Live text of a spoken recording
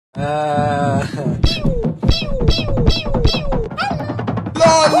Dude,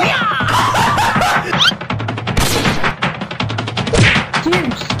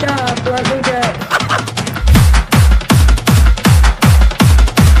 stop, let me go.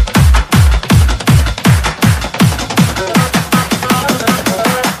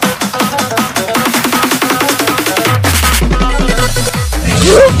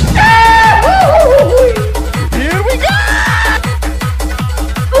 Here we go!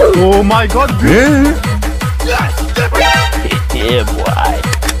 Oh my god, yeah! Yeah, boy!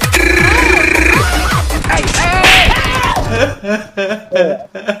 Hey,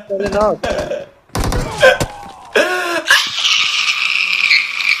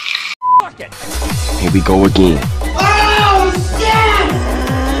 Here we go again. Oh, shit!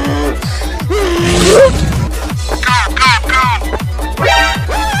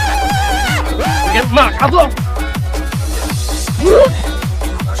 Get marked, Outlaw!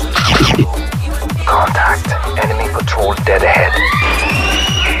 Contact. Enemy patrol dead ahead.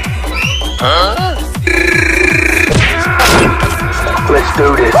 Huh? Let's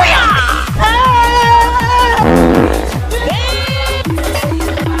do this.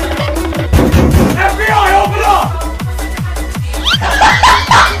 FBI, open up!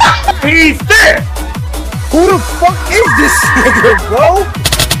 He's there! Who the fuck is this nigga, bro?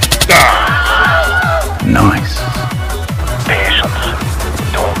 Nice. Patience.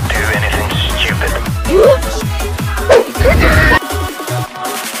 Don't do anything stupid.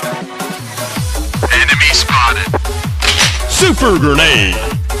 Enemy spotted. Super grenade!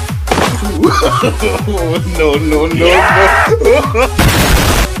 No.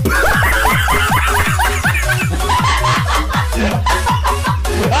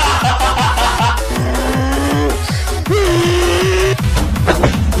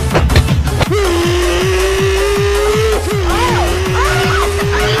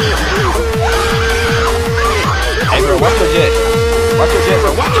 Hey bro, watch your jet. Watch your jet,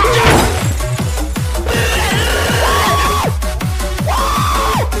 bro. Watch your jet!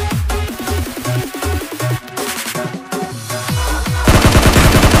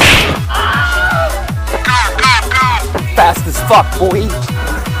 Fast as fuck, boy.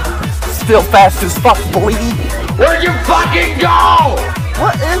 Still fast as fuck, boy. Where'd you fucking go?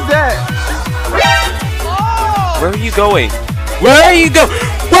 What is that? Where are you going? Where are you going?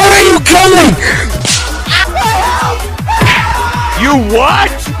 You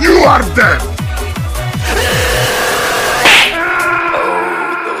what? You are dead. Oh,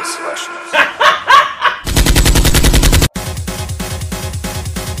 those Russians.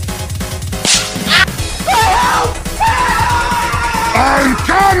 I'm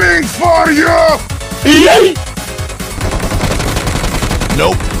coming for you.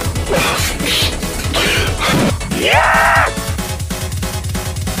 Nope.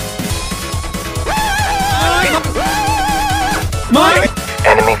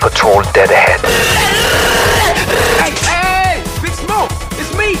 Enemy patrol dead ahead. Hey! Big Smoke!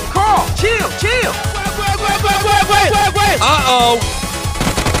 It's me, Carl! Chill! Wait! Uh-oh!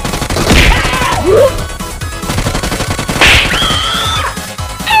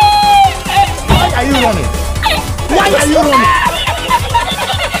 Why are you running?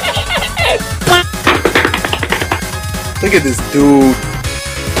 Look at this dude.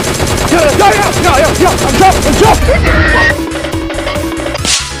 Yo, I'm jumping.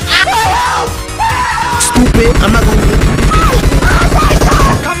 Stupid, I'm not gonna get you.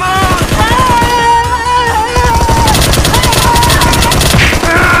 Come on!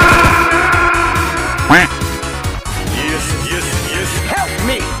 Yes. Help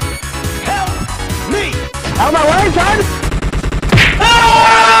me! Out of my way, son!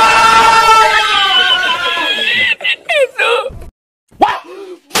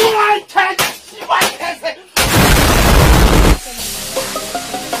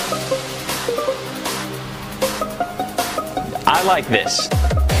 I like this.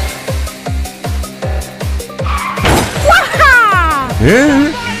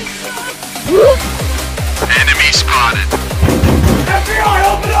 Enemy spotted. FBI,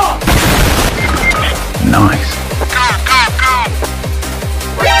 open up! Nice. Go!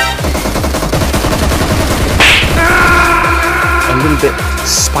 A little bit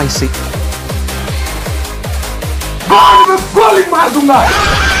spicy.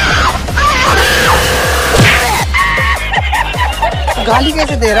 गाली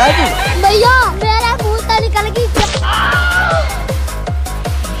कैसे दे रहा है तू? भैया मेरा मुंह से निकल गई।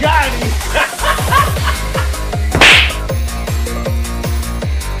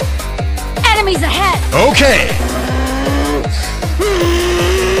 Enemies ahead. Okay.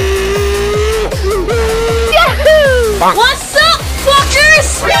 Yahoo! What's up,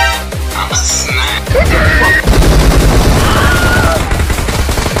 fuckers?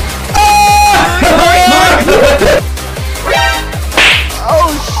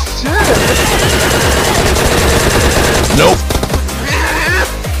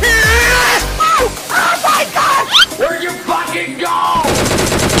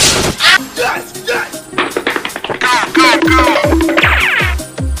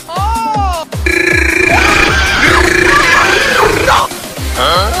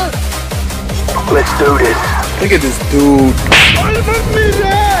 Let's do this. Look at this dude.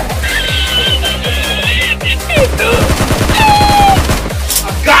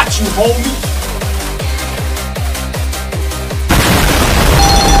 I got you, homie.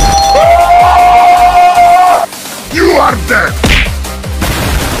 You are dead.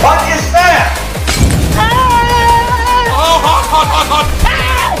 What is that?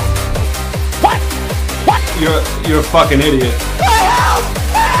 You're a fucking idiot.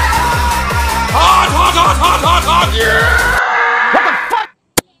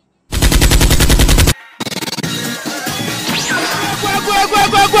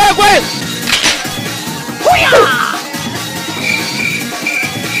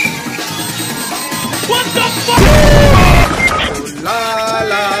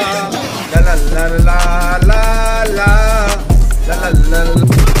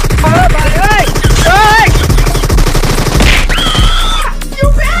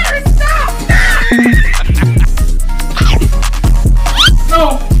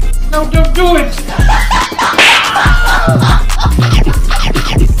 No, don't do it.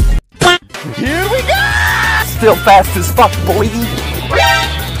 Here we go! Still fast as fuck, boy.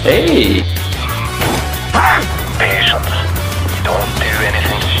 Hey. Patience. Don't do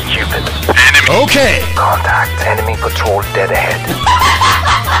anything stupid. Okay. Contact. Enemy patrol dead ahead.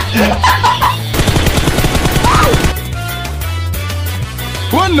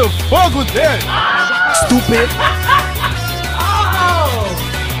 What the fuck was that? Stupid.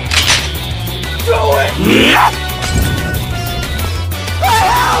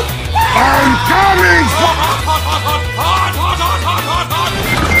 I'm coming!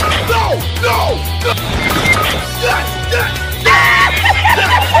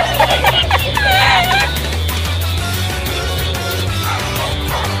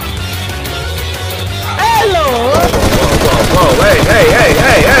 Whoa, hey.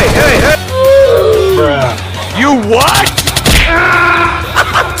 Bruh. You what?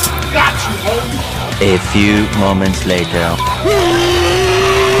 Got you, homie. A few moments later.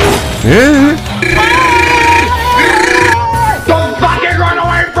 Don't fucking run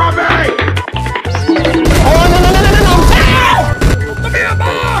away from me!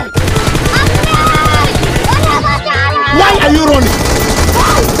 Why are you running?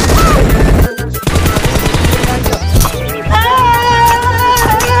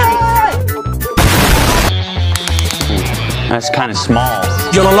 That's kind of small.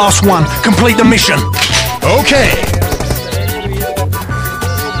 You're the last one. Complete the mission. Okay.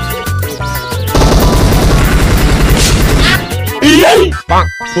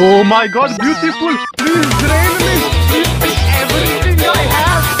 Oh my God, beautiful. Please drain me. Everything I have.